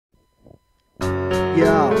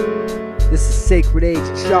Yo, this is Sacred Age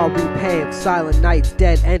and shall repay of Silent Night's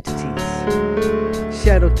dead entities.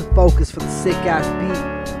 Shout out to Focus for the sick ass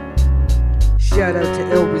beat. Shout out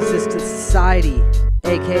to Ill Resistance Society,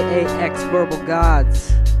 aka Ex-Verbal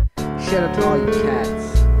Gods. Shout out to all you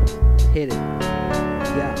cats. Hit it.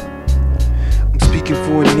 Yeah. Speaking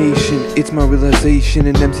for a nation, it's my realization.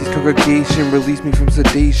 An MC's congregation released me from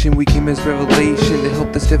sedation. We came as revelation to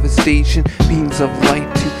help this devastation. Beings of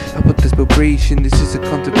light to help with this vibration. This is a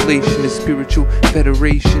contemplation, a spiritual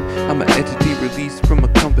federation. I'm an entity released from a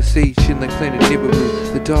conversation, like planet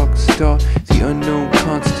Nibiru, the dark star, the unknown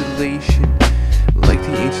constellation. Like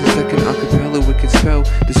the ancients, like an acapella wicked spell,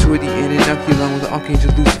 destroy the Anunnaki along with the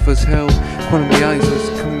Archangel Lucifer's hell. Quantum realities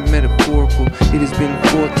are becoming metaphorical. It has been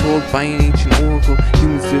foretold by an ancient oracle.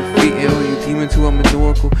 Humans defeat alien demons who are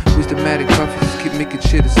minorical. Wisdomatic prophecies keep making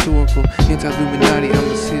shit historical. Anti-Illuminati,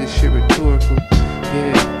 I'ma say this shit rhetorical.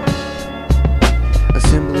 Yeah.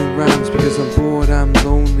 Assembling rhymes because I'm bored, I'm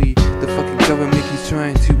lonely. The fucking government keeps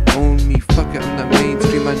trying to own me. Fuck it, I'm not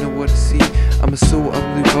mainstream, I know what to see. I'm a soul, I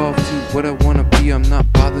will evolve to what I wanna be. I'm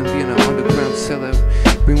not bothering being an underground sellout.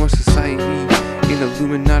 Brainwash society in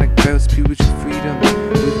Illuminati belts, spiritual freedom.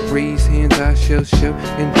 With raised hands I shall shout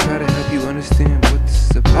and try to help you understand what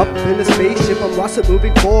this is about. Up in a spaceship, I'm lost and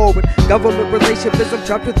moving forward. Government relationships,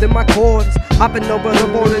 trapped within my cords. Hopping over the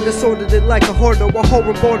border, disordered it like a hoarder. A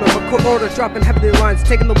horror border, a court order, dropping heavenly lines,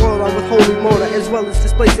 taking the world on with holy mortar, as well as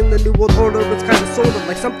displacing the new world order. It's kinda sorta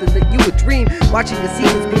like something that you would dream. Watching the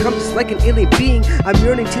seasons become just like an alien being. I'm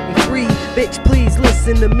yearning to be free, bitch, please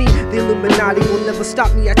listen to me. The Illuminati will never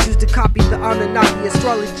stop me. I choose to copy the Anunnaki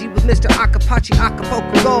astrology with Mr. Akapachi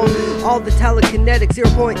Acapulco Gold. All the telekinetic,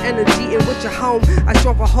 0-point energy in which I home. I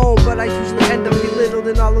strive for home, but I usually end up belittled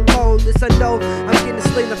and all alone. This I know, I'm getting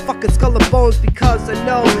slain the fucking skull and bones, because I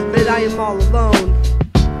know that I am all alone.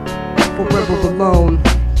 Forever alone.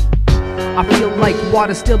 I feel like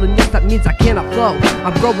water still, and yes, that means I cannot flow.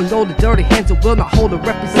 I'm growing old and dirty hands that will not hold or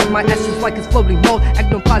represent my essence like it's floating mold.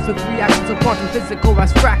 Ectoplasmic reactions of quantum physical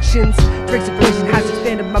abstractions. Drake's equation has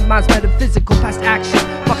expanded my mind's metaphysical past action.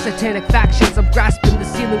 Fuck satanic factions, I'm grasping the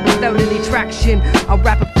ceiling without any traction. I'll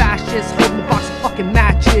rap a fascist, holding a box of fucking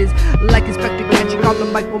matches. Like Inspector Gadget on the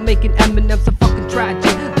mic while making Eminem's a fucking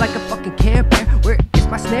tragic. Like a fucking camper, where is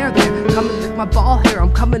my snare there? Coming with my ball hair,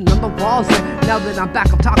 I'm coming on the walls there. Now that I'm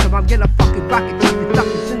back, I'm talking, I'm getting a fucking rocket. Chucking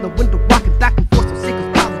duckers in the window, walking back and forth, so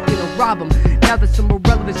Seeker's probably gonna rob them. Now there's some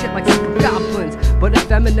irrelevant shit like Secret Goblins. But if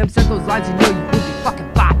Eminem said those lines, you know you would be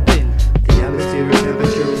fucking bopping. The atmosphere is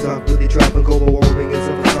temperatures are really dropping. Global warming is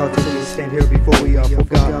of a cause, so we stand here before we are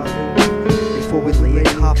forgotten. Before we lay a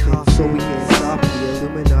coffin, so we can stop the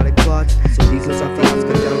Illuminati plots. So these are our thoughts,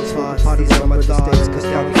 cause down spots. Parties are my thoughts, cause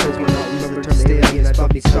down because we not remember to stay aliens. I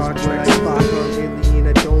thought me Star Trek Spock. Alien,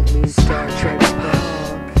 I don't mean Star Trek Spock.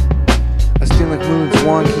 I stand like Merlin's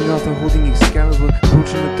wand, King Arthur holding Excalibur.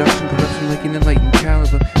 Approaching reduction, corruption like an enlightened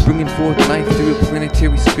caliber. Bringing forth life through a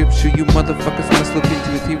planetary scripture. You motherfuckers must look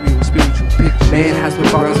into ethereal spiritual picture. Man has been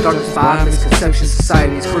brought us darkness by misconception.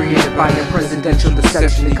 Society is created by a presidential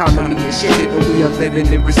deception. The economy is shit, and we are living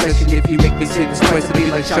in recession. If you make me say this twice, it'll be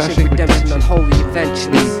like Shawshank Redemption. Unholy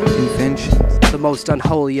inventions. The most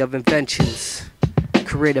unholy of inventions.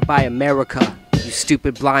 Created by America. You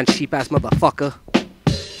stupid blind sheep ass motherfucker.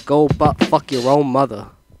 Go butt fuck your own mother.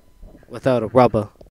 Without a rubber.